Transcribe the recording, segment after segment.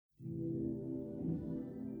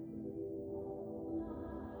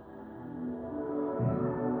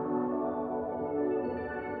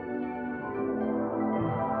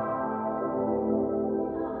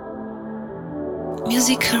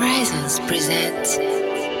Music Horizons present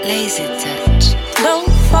Lazy Touch.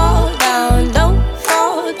 Don't fall down, don't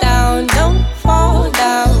fall down, don't fall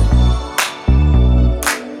down.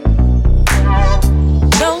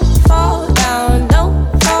 Don't fall down,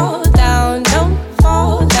 don't fall down, don't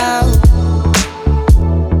fall down.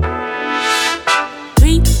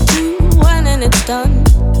 3, 2, 1 and it's done.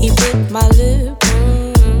 He bit my lip,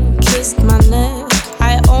 kissed my neck.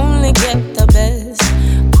 I only get the best.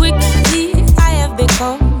 Quickly I have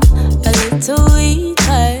become a little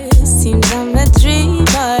weaker. Seems I'm a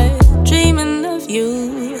dreamer, dreaming of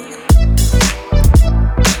you.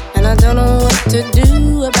 And I don't know what to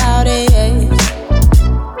do about it.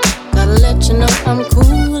 Gotta let you know I'm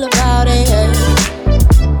cool about it.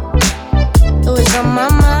 Always on my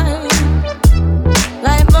mind,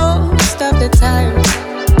 like most of the time.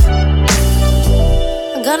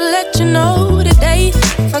 I gotta let you know today,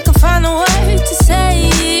 if I can find a way to say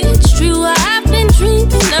it's true. I've been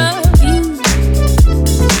dreaming of you,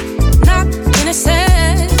 not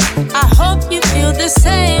innocent. I hope you feel the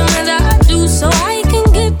same as I do, so I can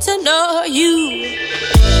get to know you.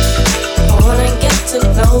 I wanna get to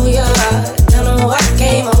know ya. Don't know what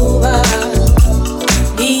came over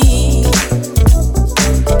me.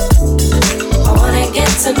 I wanna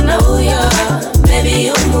get to know ya. Maybe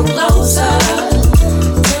you'll move closer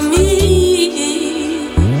to me.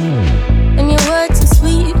 And your words are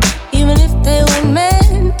sweet, even if they weren't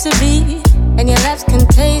meant to be. And your laugh's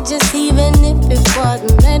contagious, even if it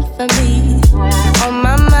wasn't meant for me. On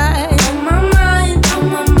my mind, on my mind, on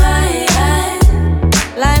my mind.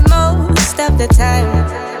 Like most of the time.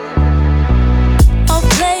 Oh,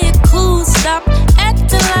 play it cool, stop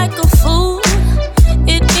acting like a fool.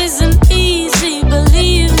 It isn't easy,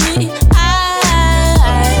 believe me.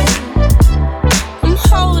 I'm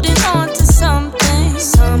holding on to something,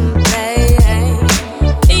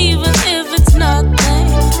 even if it's nothing.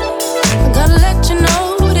 I gotta let you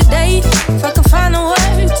know today, if I can find a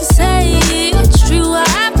word to say it's true.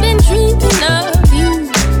 I've been dreaming of you,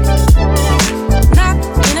 not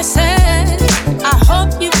innocent. I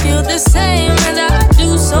hope you feel the same as I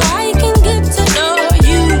do, so I can get to know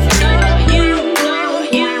you.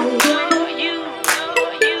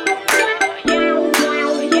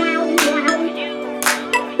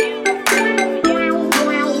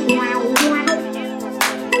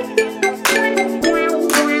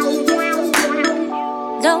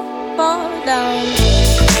 Don't fall down.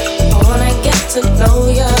 I wanna get to know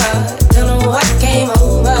ya. Don't know what came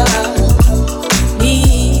over me.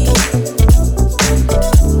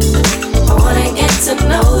 I wanna get to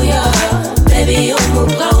know ya. Baby, you'll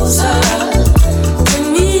move closer to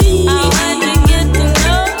me. I wanna get to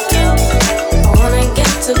know you. I wanna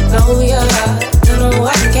get to know ya. Don't know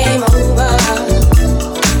what came over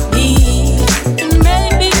me.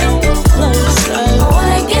 Maybe you'll move closer. I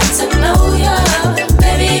wanna get to know ya.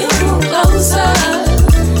 Baby, you'll move closer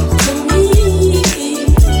to me.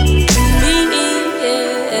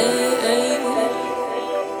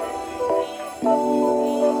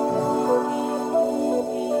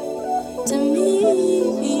 To me.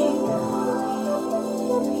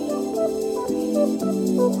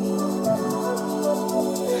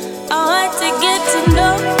 I want to get to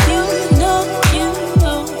know you, know you.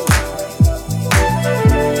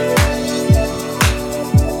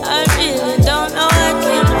 I really don't know what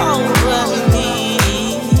came over me.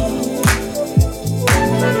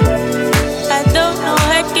 I don't know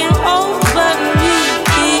what came over me.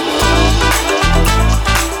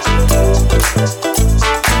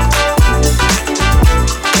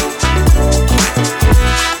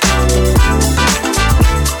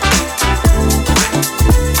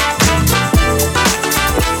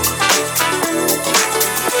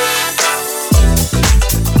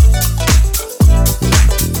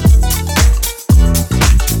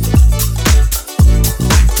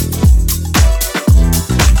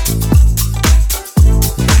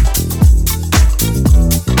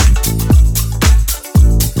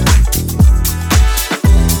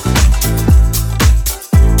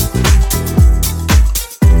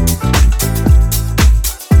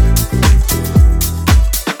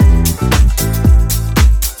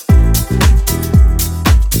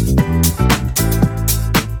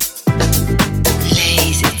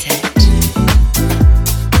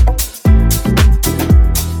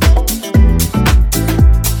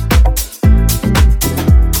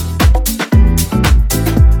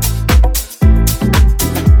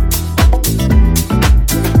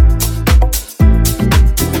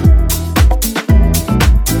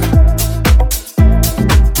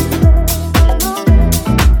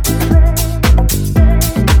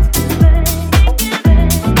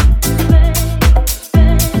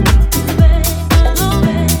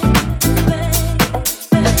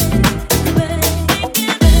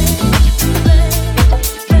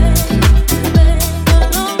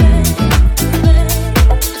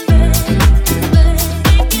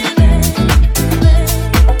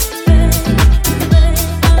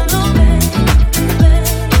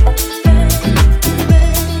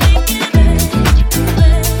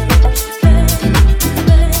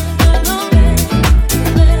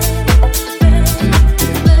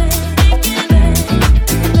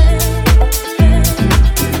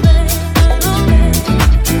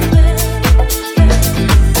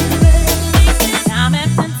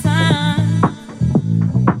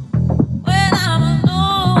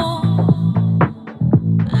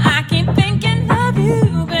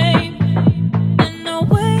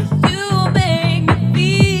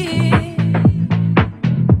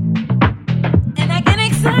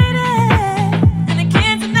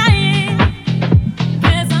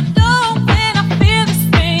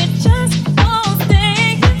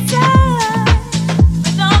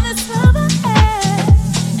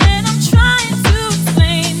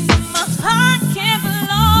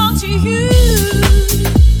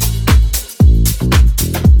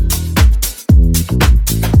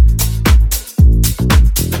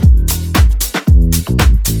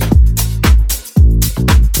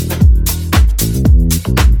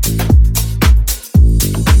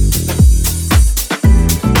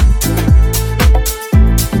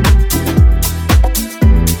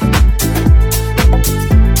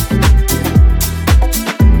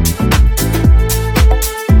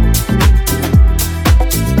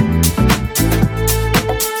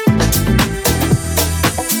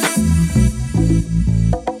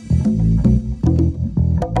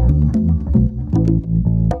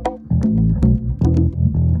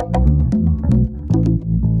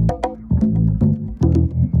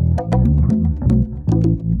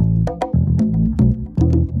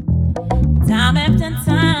 time after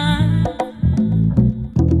time.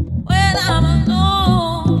 When I'm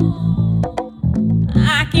alone,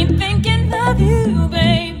 I keep thinking of you,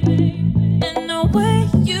 baby, and the way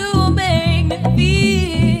you make me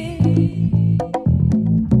feel.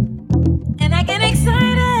 And I get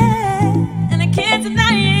excited, and I can't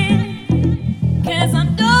deny it, 'cause I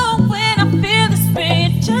know when I feel this way,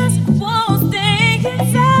 it just won't stay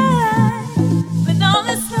inside. With all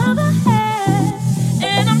this love I have,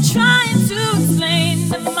 and I'm trying to explain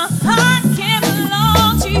that my heart can't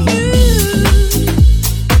belong to you.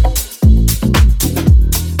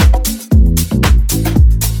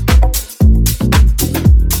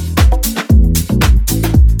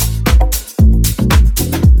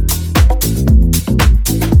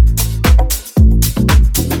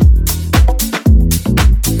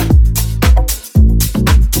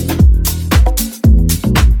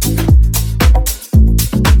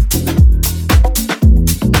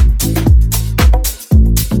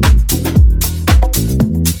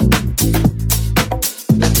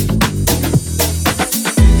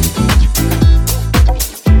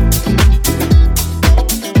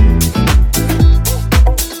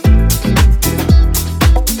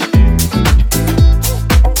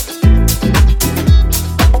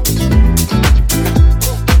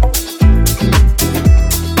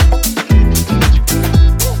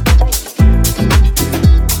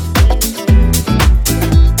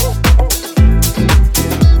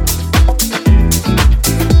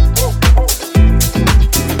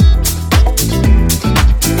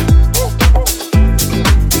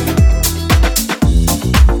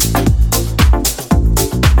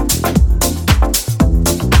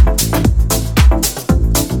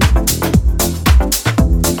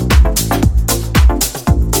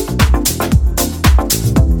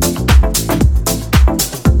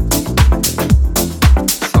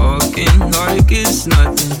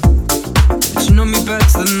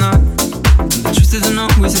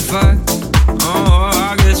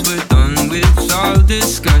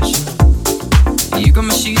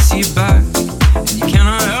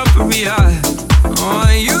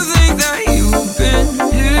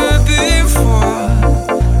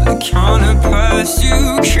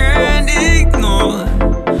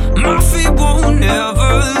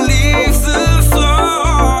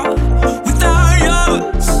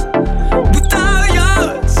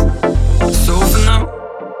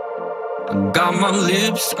 Got my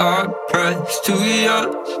lips up pressed to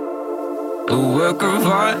yours. A work of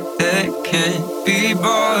art that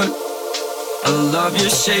can't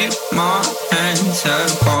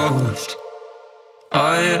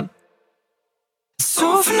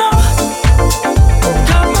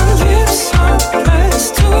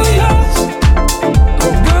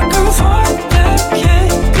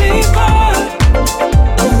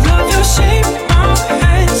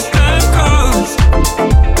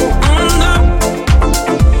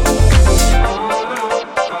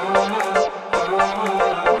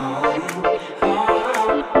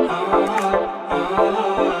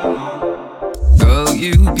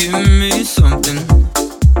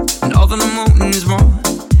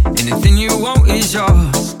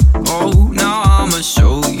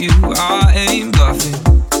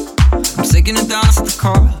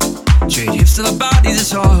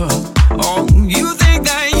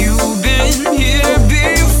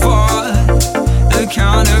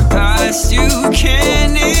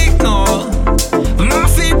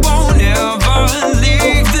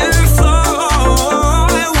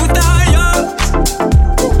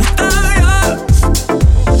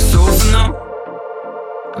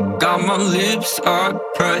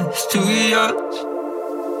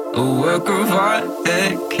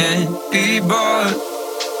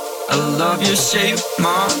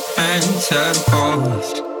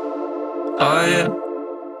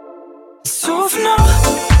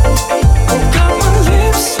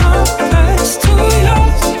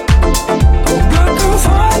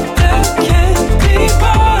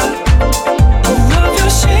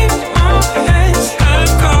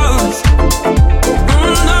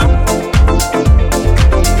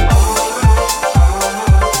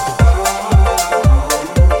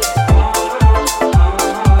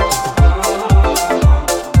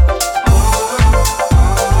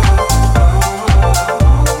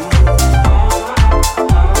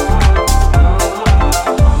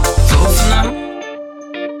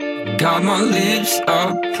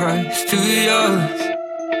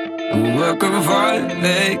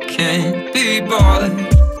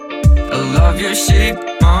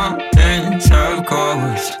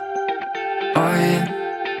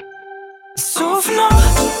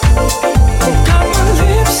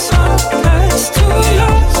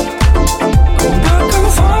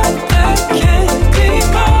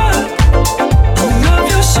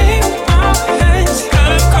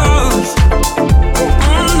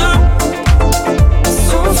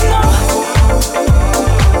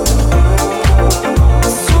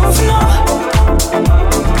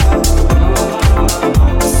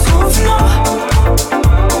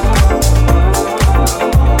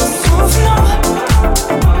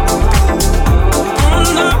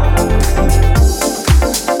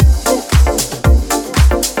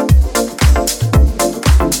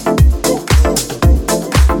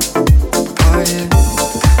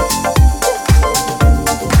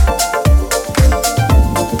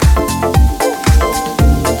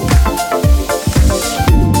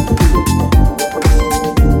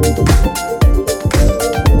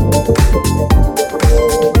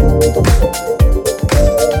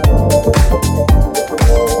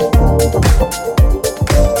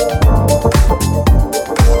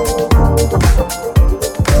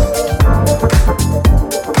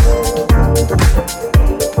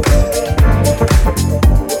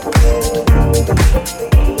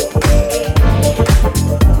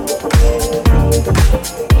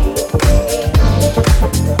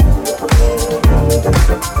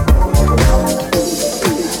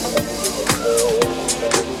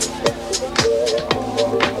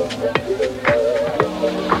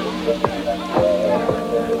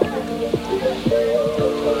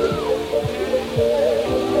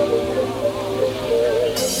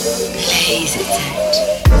Lazy Touch.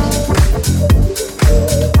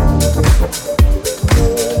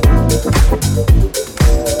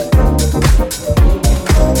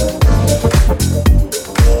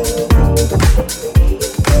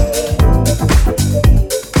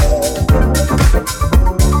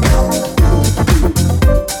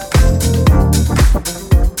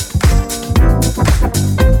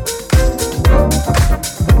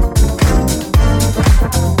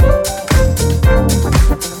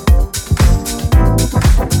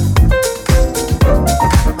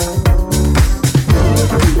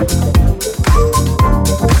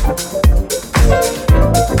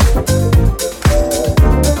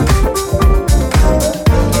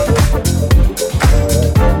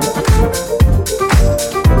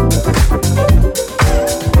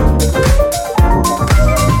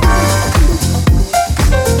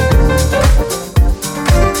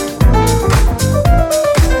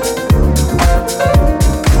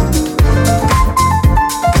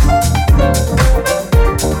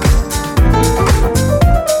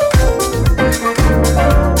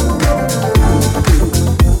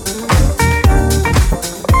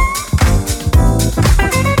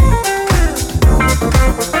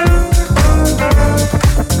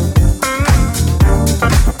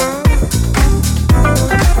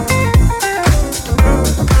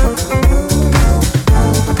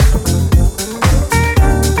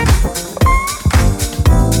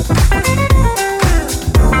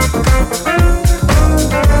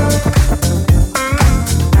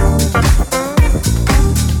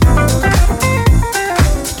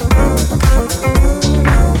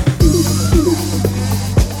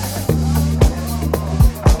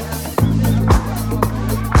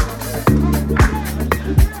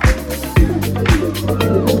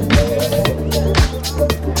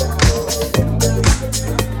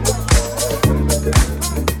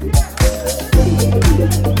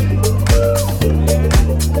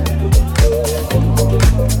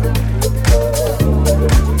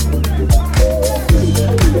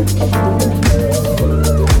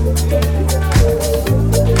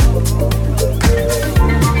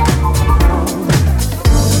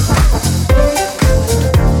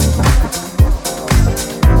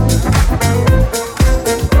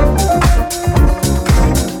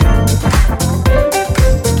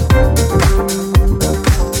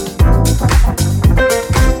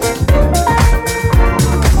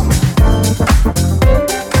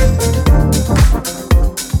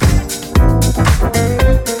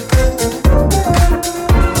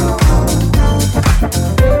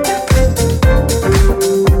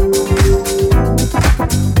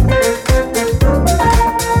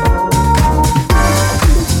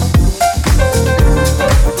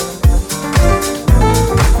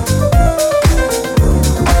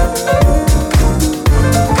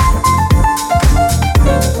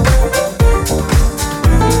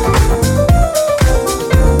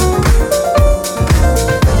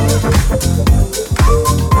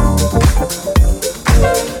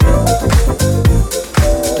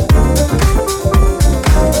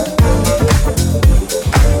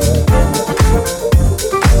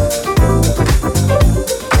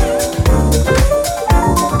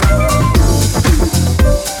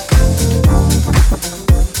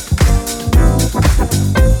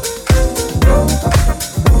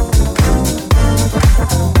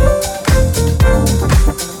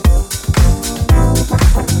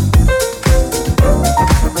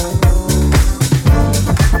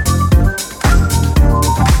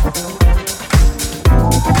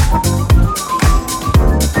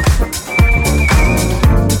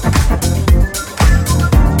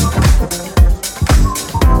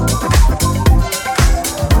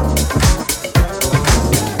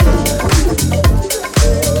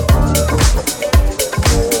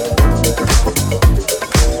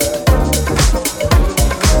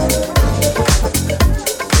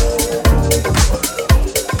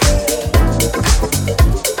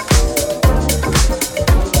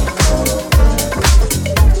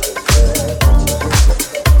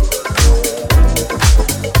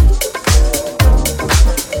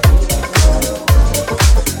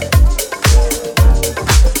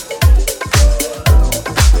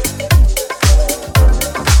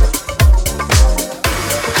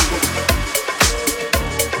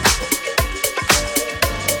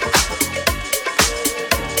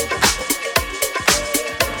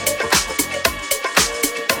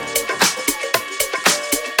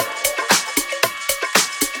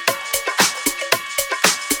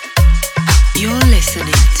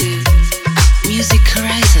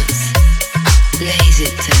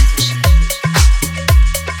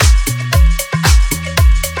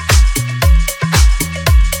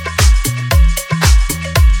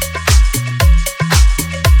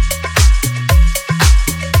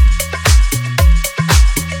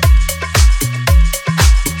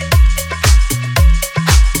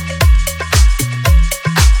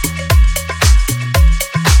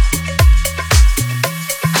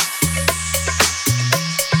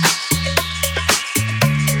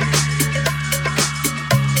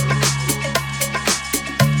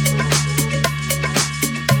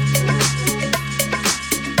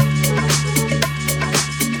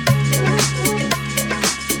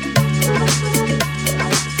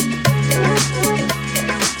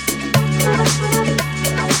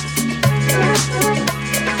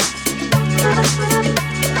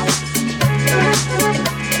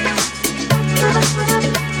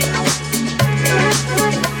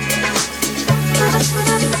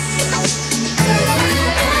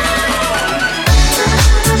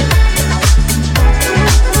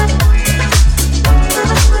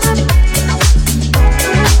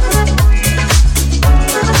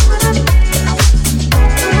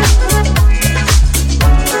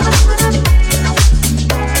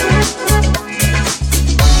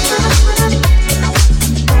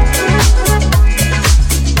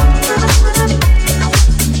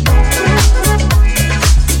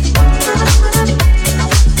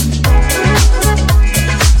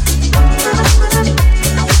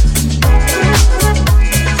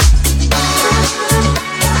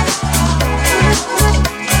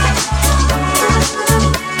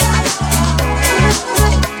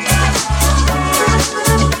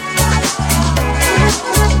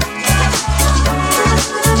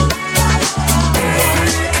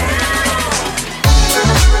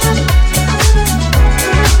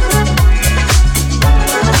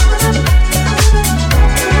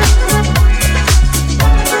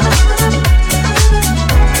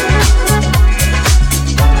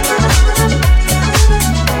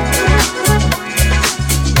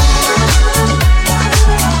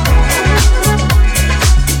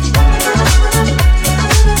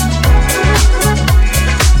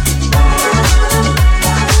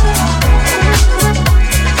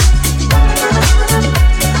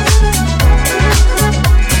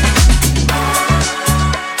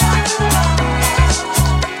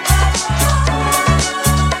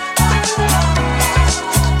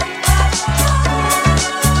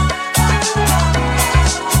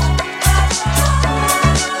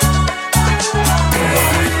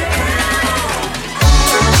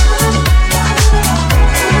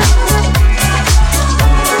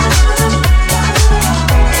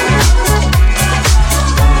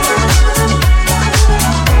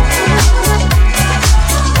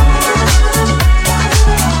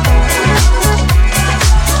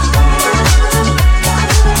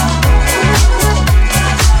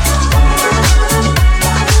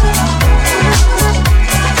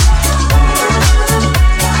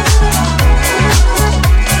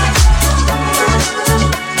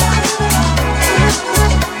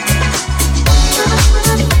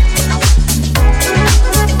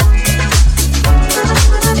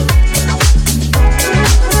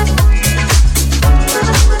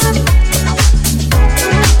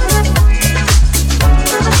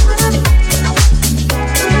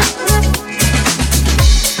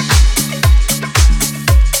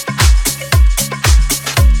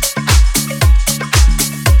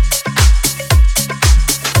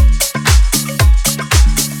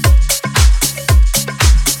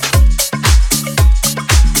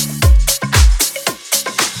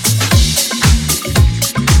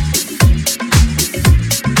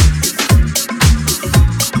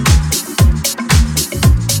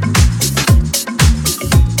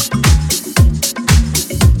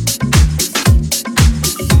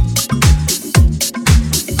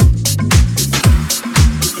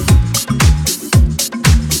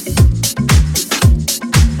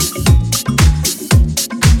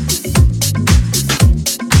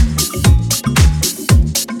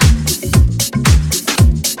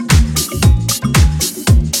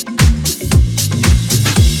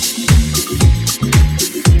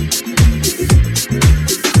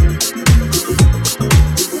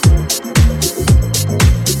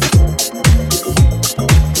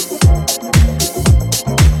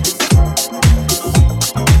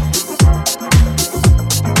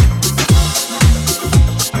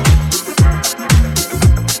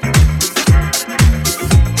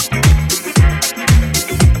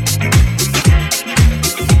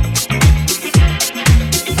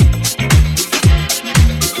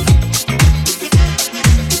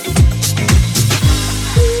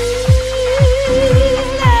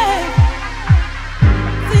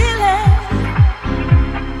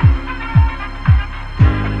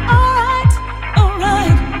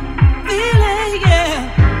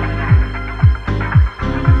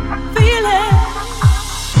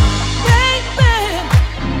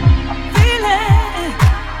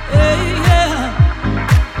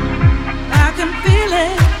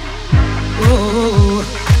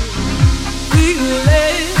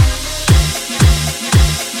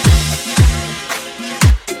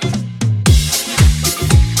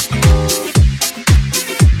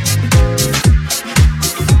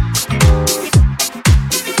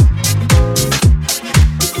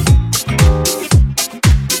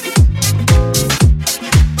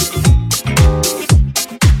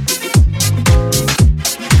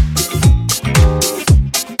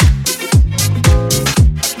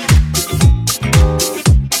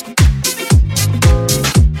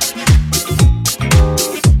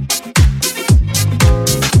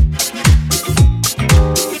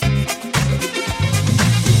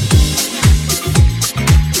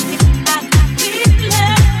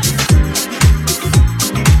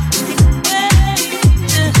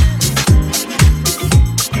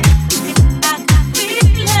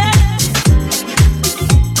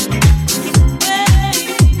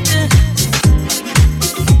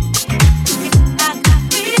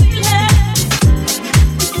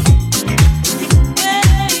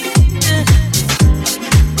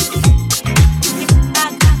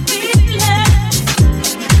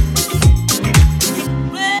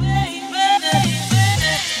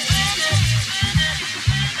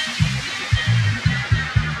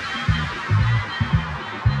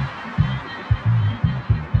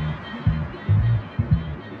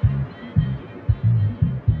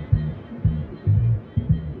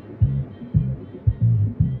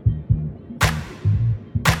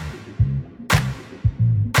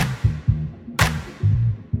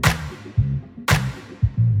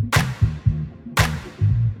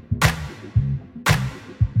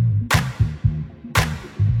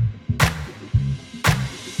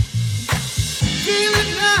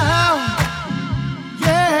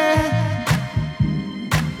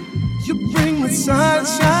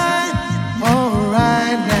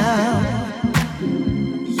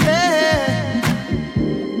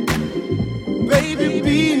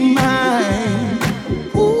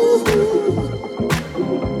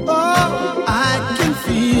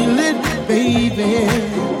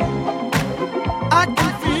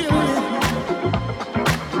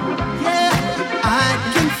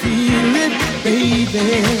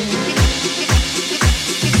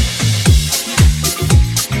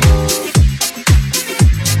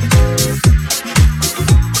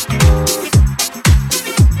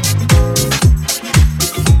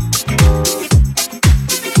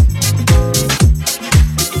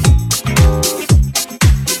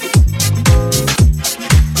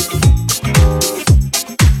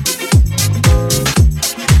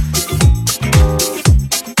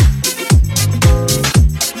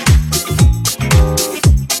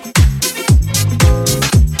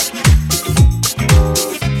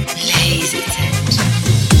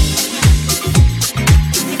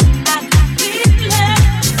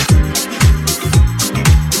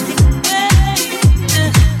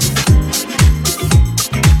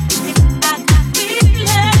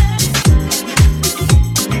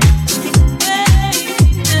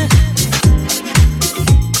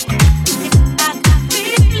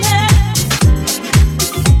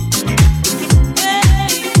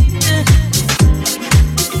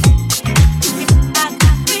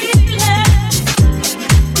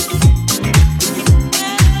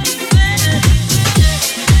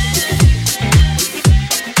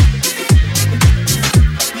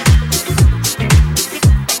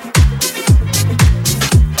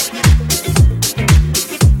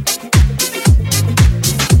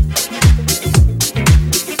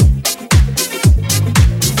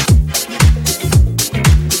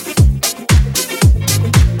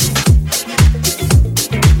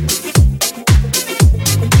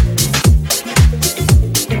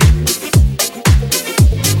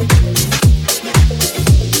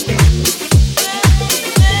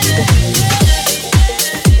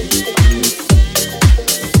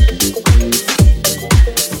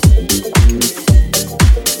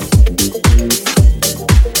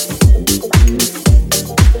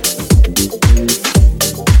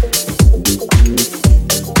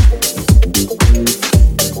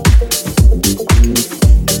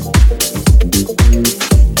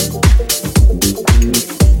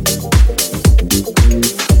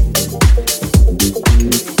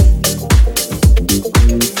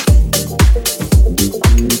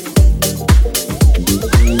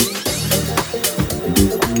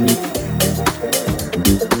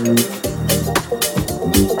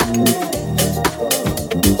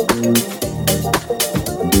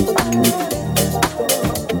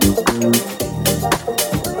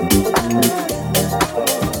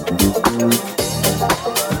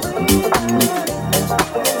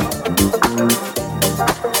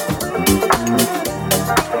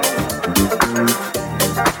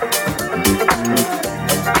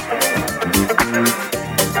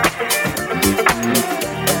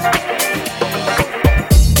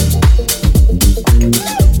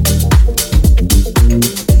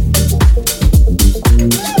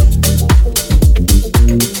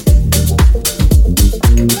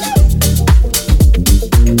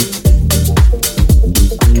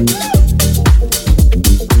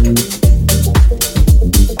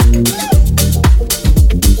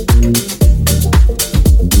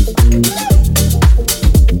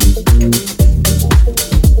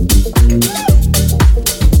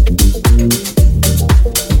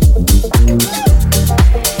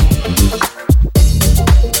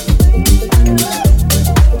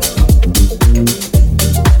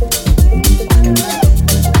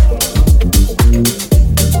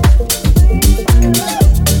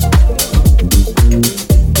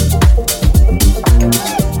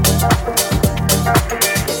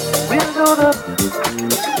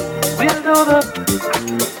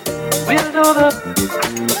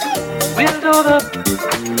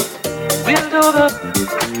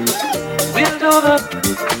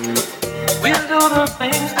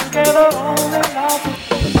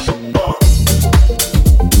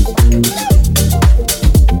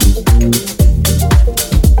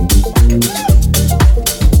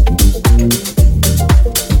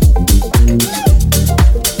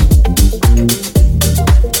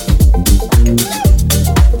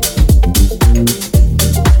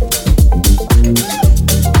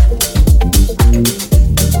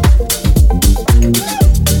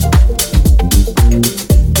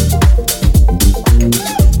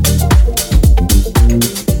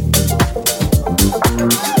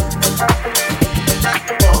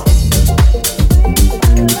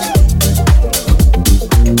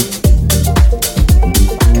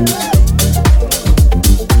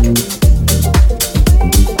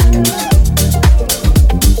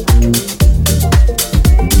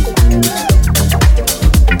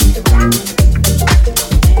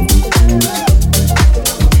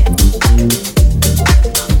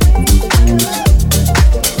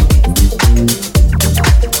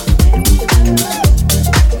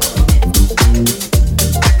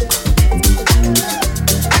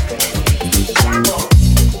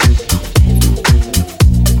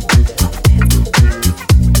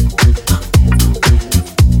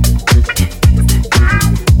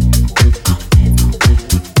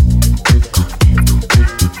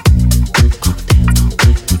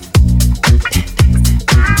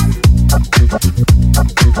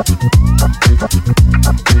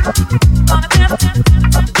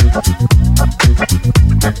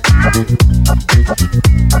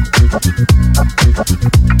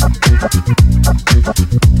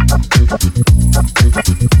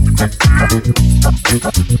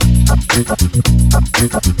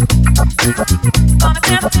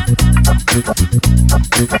 Gonna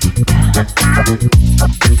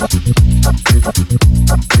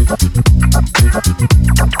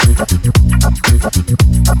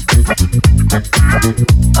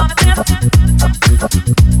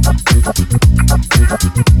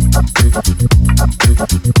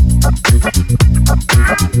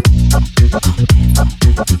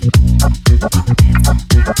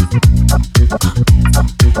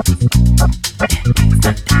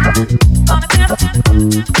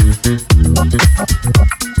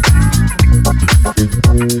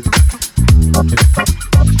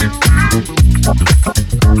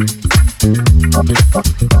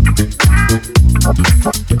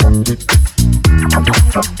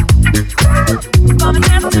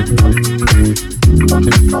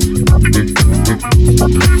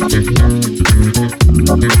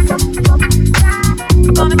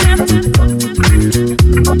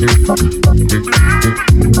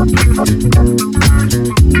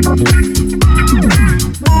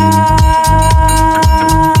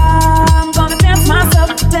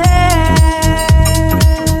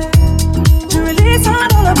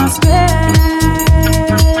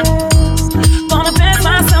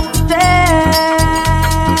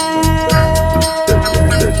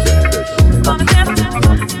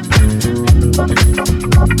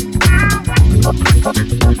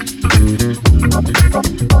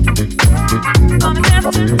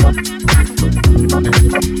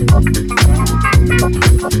dance.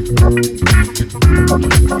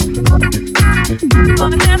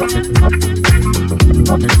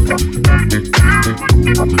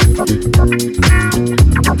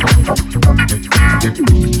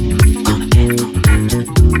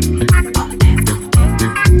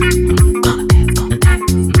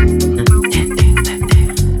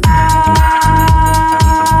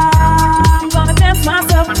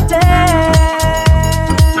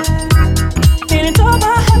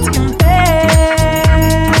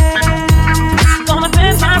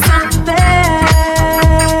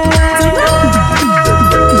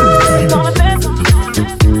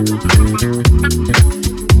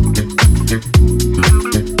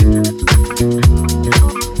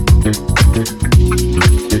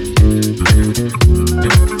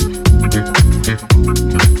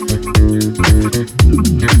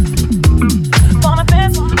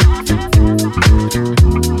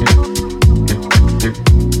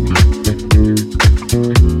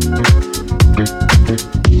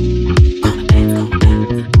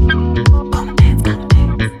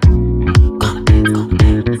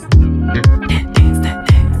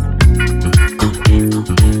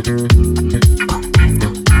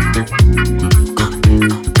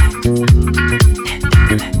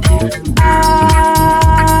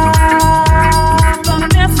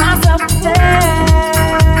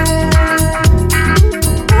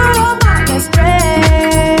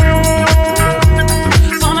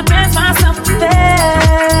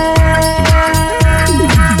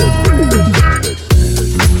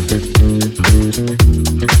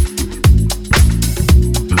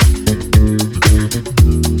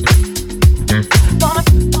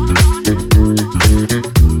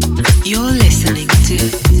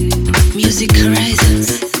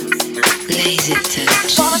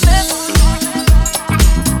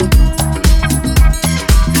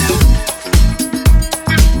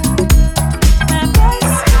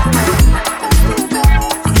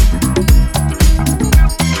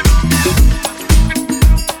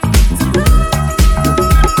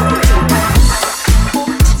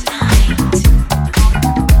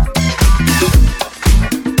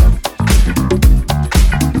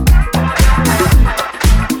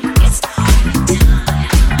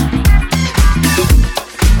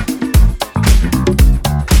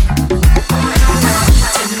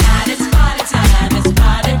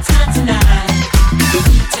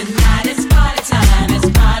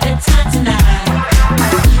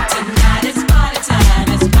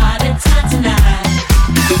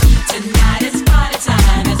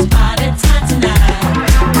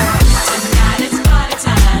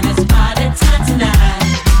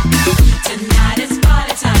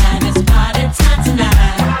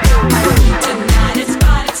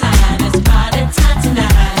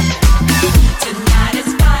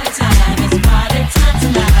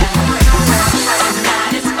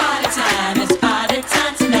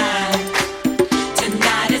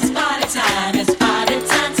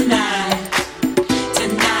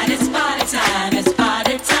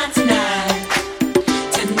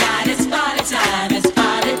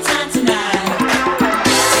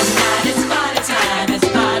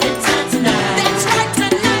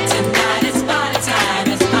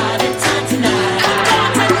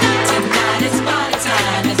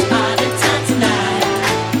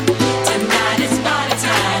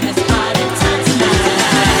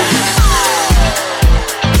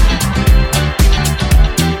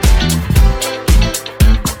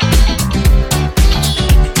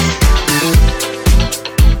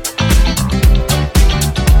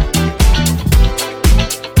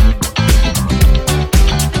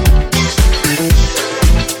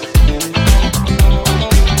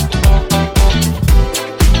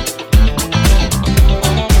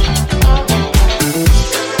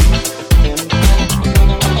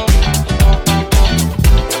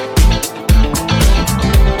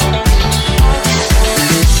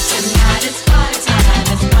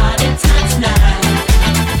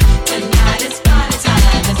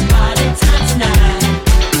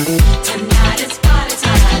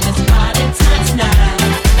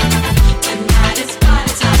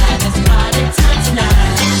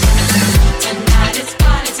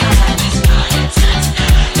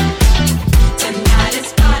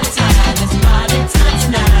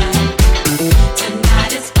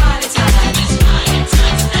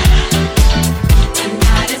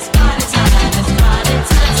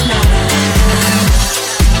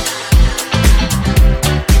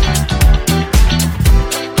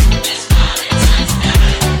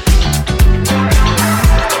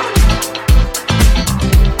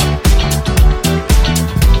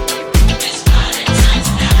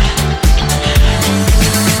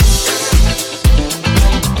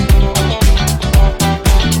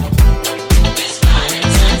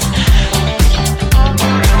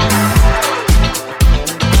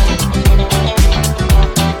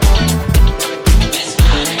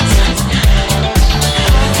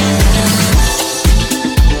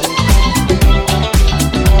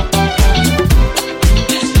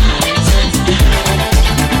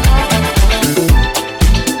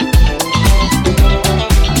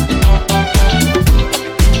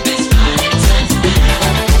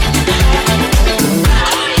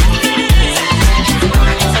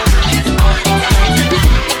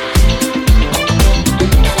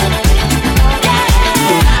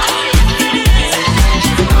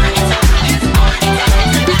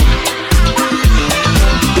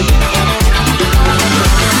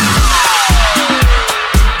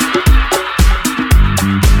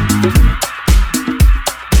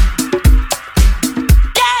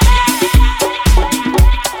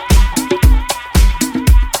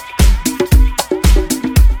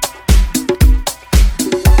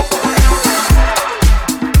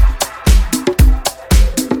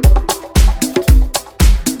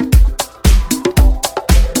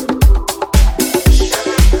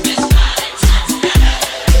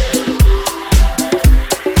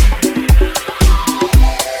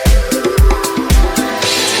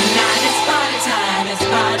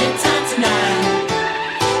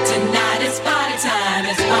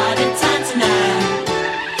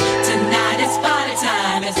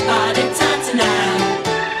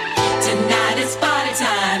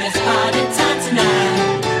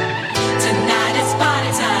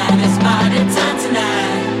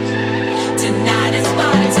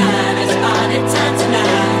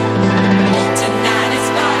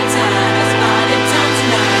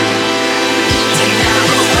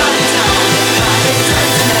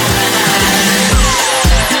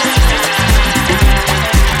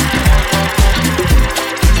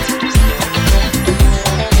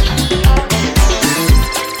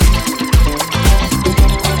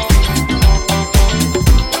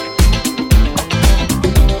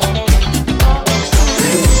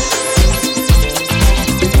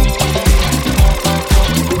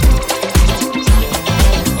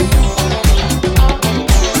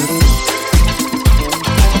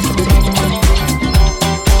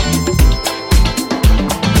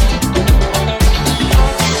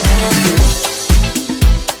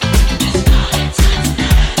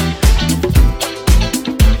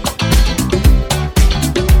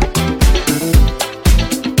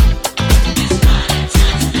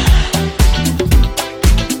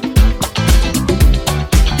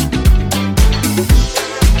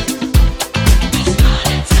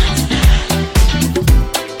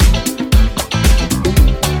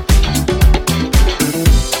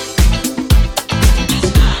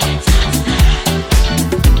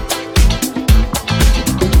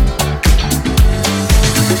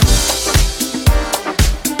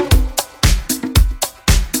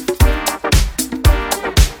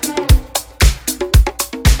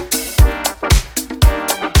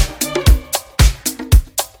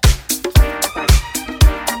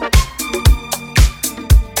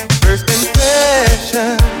 First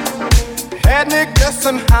impression had me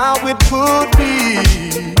guessing how it would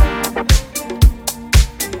be.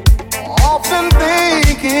 Often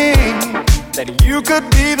thinking that you could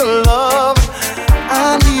be the love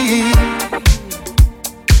I need.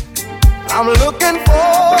 I'm looking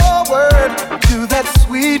forward to that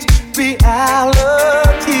sweet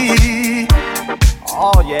reality.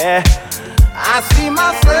 Oh yeah, I see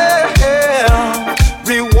myself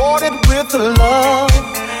rewarded with the love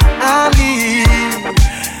I need.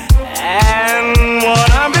 And what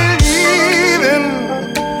I'm believing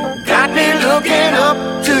got me looking up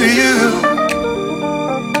to you.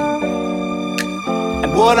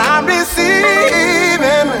 And what I'm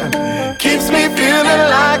receiving keeps me feeling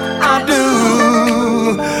like I do.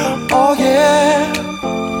 Oh yeah.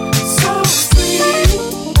 So sweet.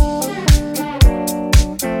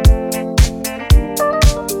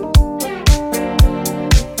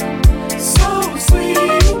 So sweet.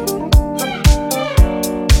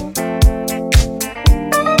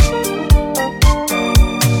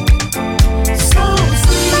 So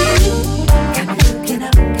sweet. Got me looking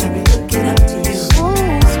up to you. So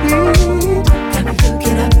sweet. Got me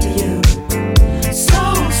looking up to you. So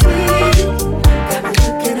sweet. Got me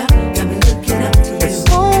looking up to you.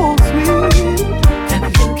 So sweet. Got me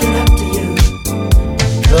looking up to you.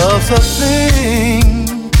 Love's a thing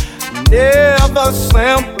never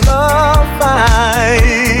simplified.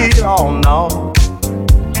 Oh no.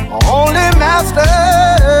 Only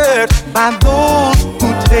mastered by those who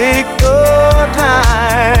take the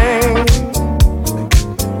time.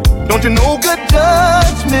 Don't you know good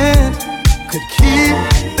judgment could keep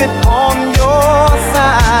it on your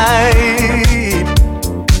side?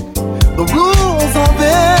 The rules are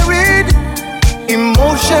varied,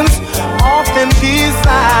 emotions often decide.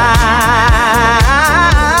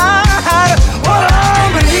 What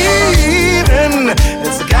I'm believing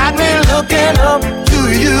has got me looking up to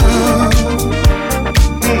you.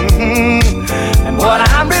 And what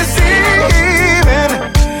I'm receiving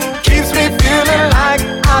keeps me feeling like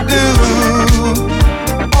I do.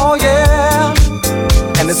 Oh yeah.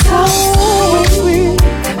 And it's so sweet.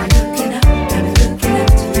 Got me looking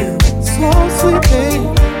up to you. So sweet, babe.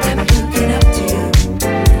 Got me looking up to you.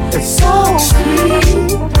 It's so sweet.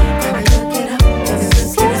 Got me looking up to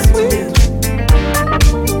you.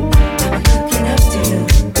 Got me looking up to you.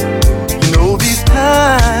 You know these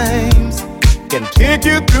times can take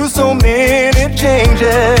you through so many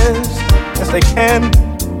changes. Yes, they can.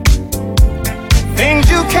 Things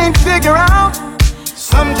you can't figure out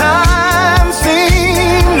sometimes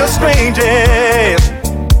seem the strangest.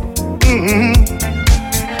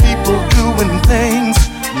 People doing things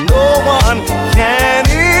no one can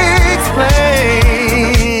explain.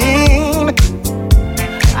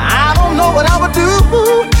 I don't know what I would do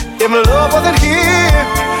if my love wasn't here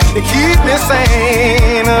to keep me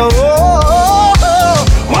sane. Oh,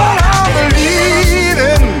 what I'm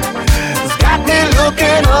believing has got me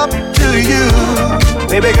looking up to you,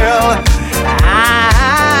 baby girl.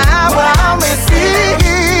 What I'm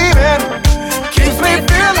receiving keeps me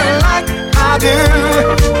feeling like I do.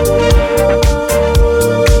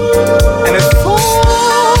 And it's so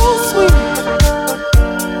sweet.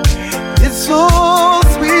 It's so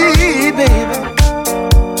sweet, baby.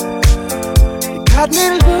 You got me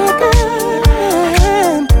looking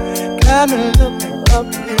up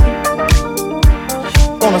to you.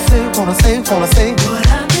 Wanna say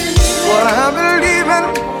what I'm believing.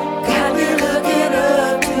 Got me looking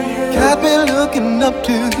up to you. Got me looking up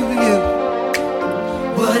to you.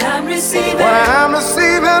 What I'm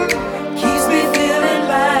receiving keeps me feeling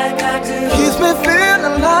like I do. Keeps me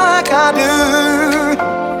feeling like I do.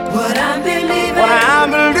 What I'm believing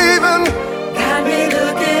got me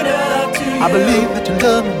looking up to you. I believe that you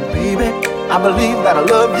love me, baby. I believe that I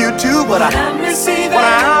love you too. What I'm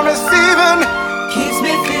receiving keeps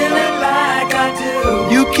me feeling like I do.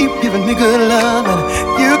 You keep giving me good love, and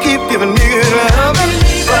you keep giving me good love.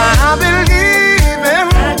 But I believe in.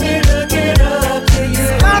 Got me looking up to you.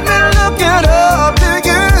 Got me looking up to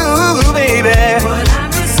you, baby.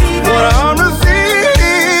 What I'm receiving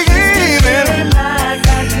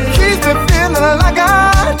keeps me feeling like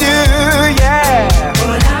I do, yeah.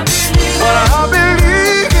 What I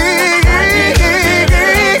believe,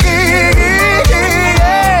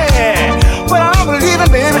 yeah. What I'm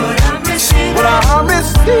believing, baby. What I'm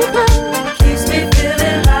receiving keeps me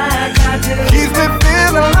feeling like I do. Keeps me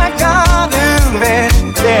feeling like I do, man,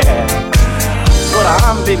 yeah. What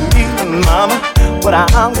I'm believing, mama. What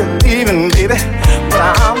I'm believing, baby. What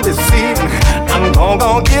I'm receiving, I'm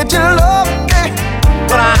gonna get your love, yeah.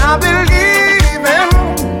 What I'm believing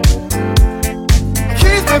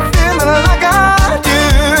keeps me feeling like I do,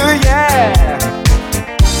 yeah.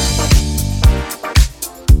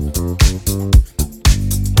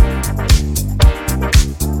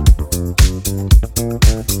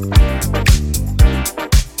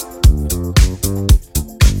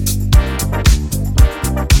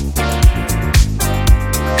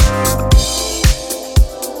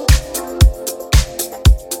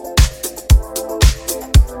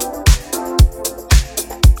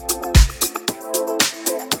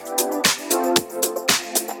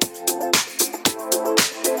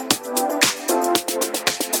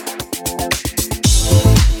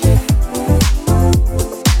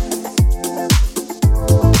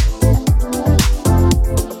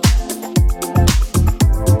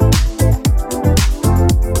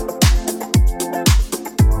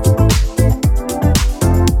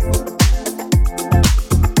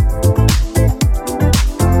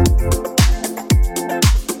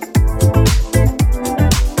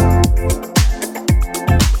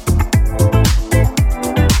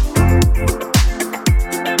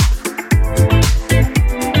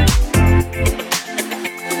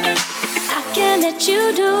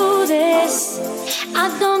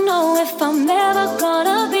 don't know if I'm ever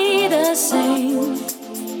gonna be the same.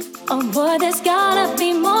 Oh boy, there's gotta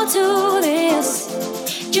be more to this.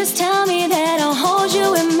 Just tell me that I'll hold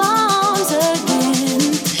you in my arms again.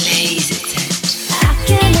 Lazy touch. I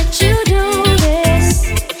can't let you do this.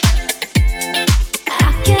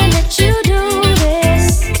 I can't let you do this.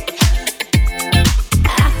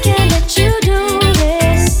 I can't let you do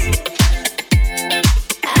this.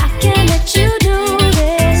 I can't let you do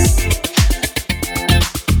this.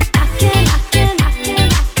 I can't, I can't, I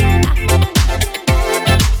can't, I can't, I can't.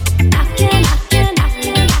 I can't, I can't, I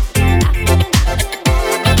can't, I can't, I can't.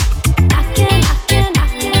 I can't, I can't, I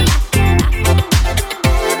can't, I can't, I can't.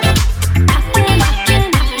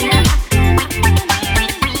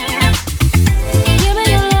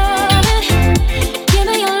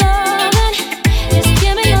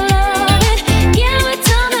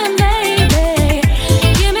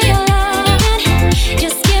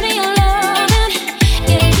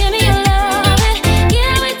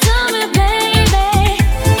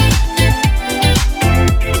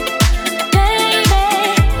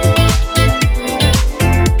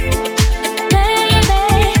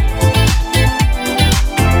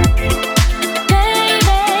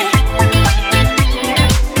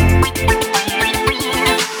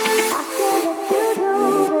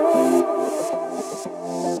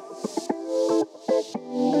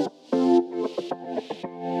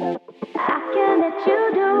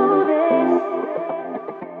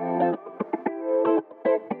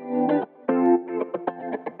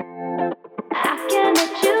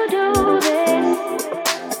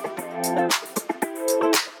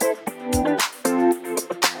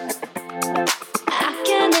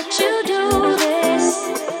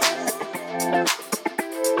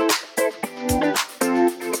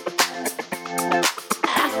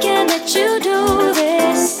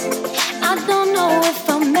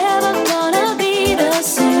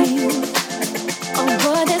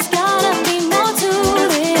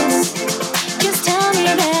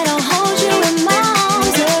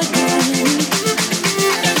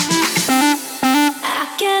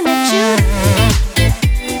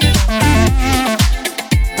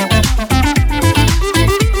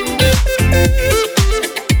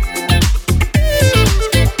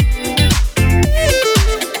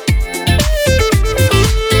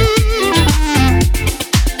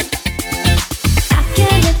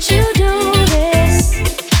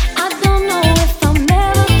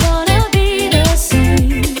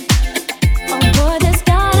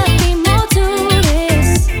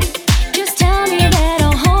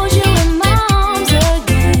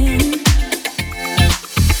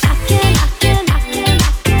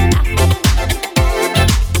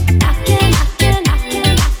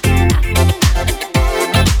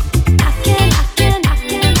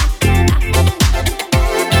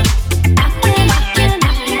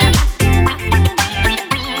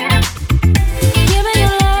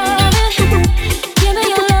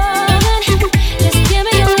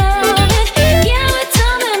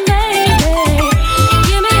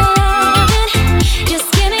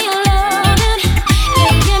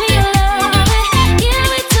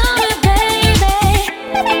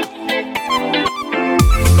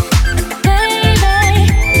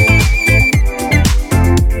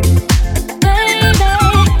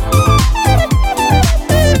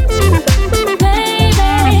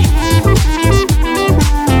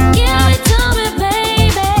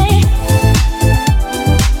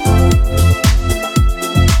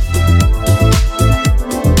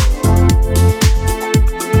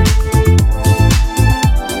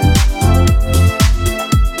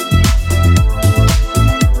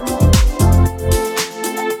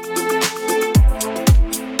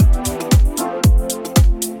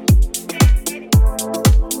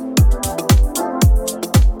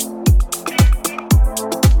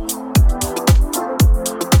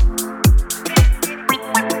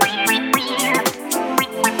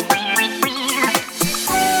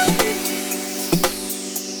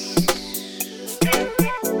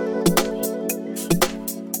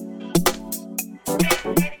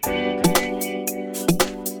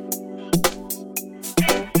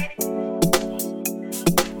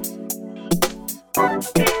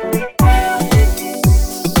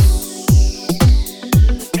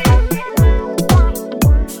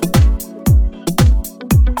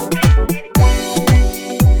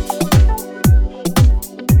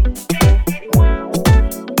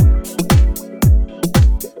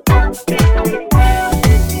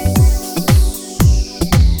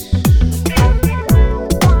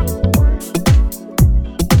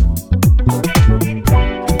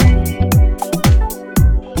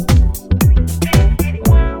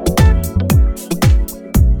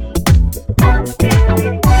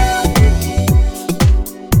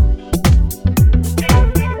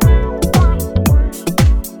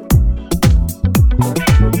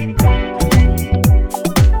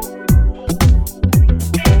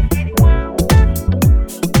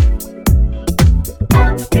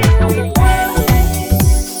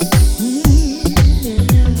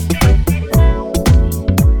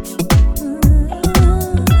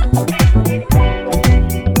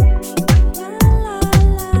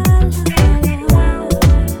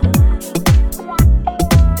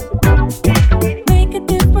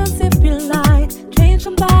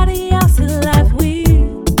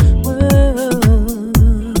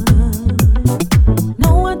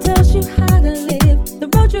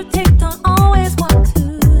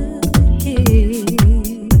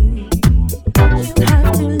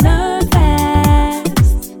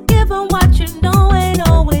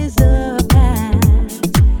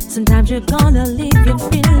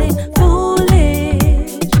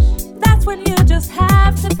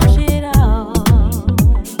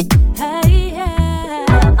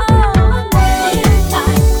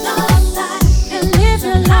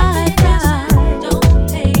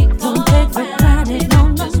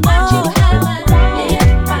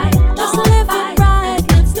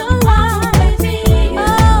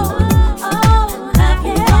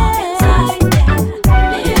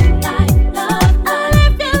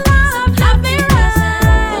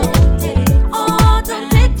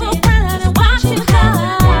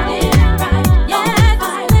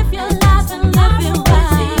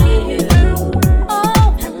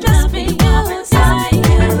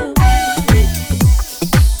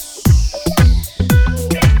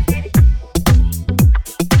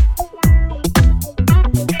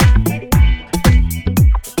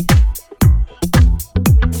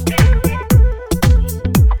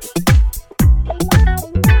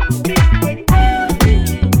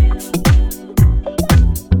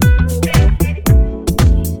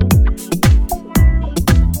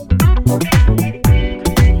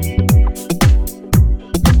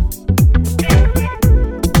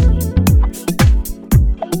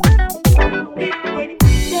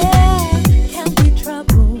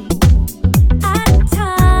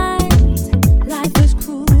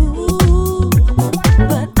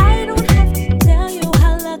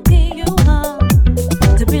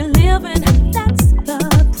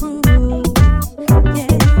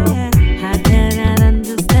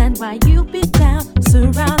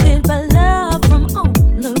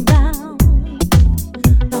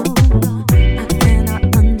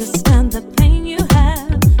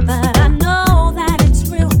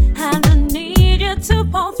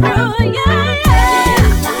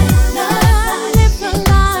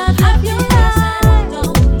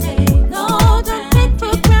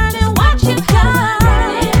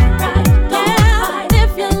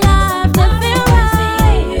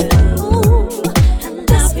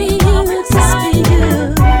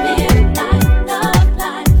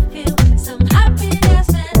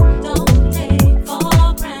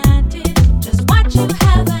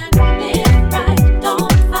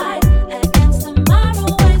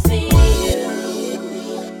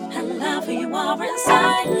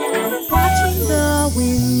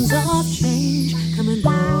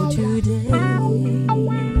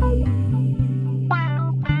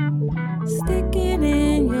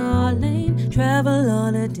 in your lane, travel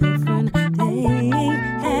on a different day.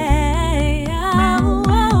 Hey, oh,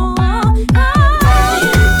 oh, oh,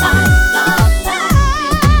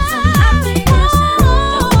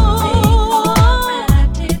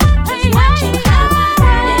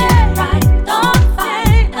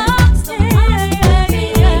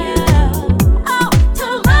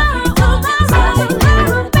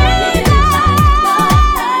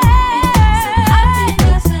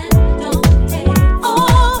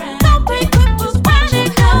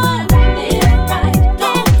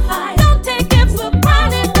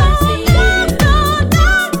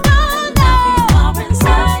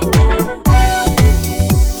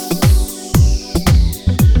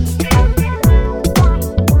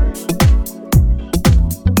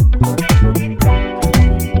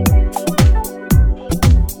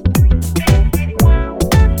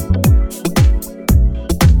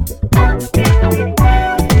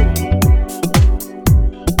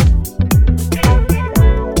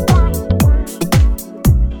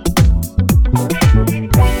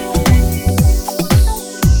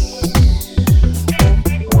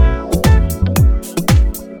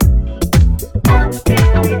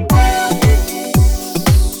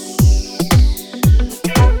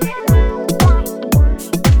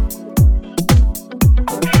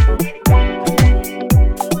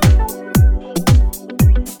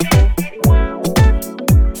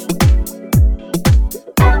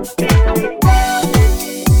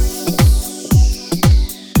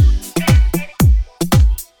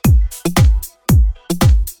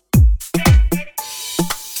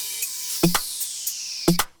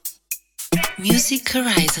 Music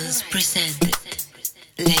Horizons presented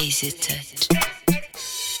Lazy Touch.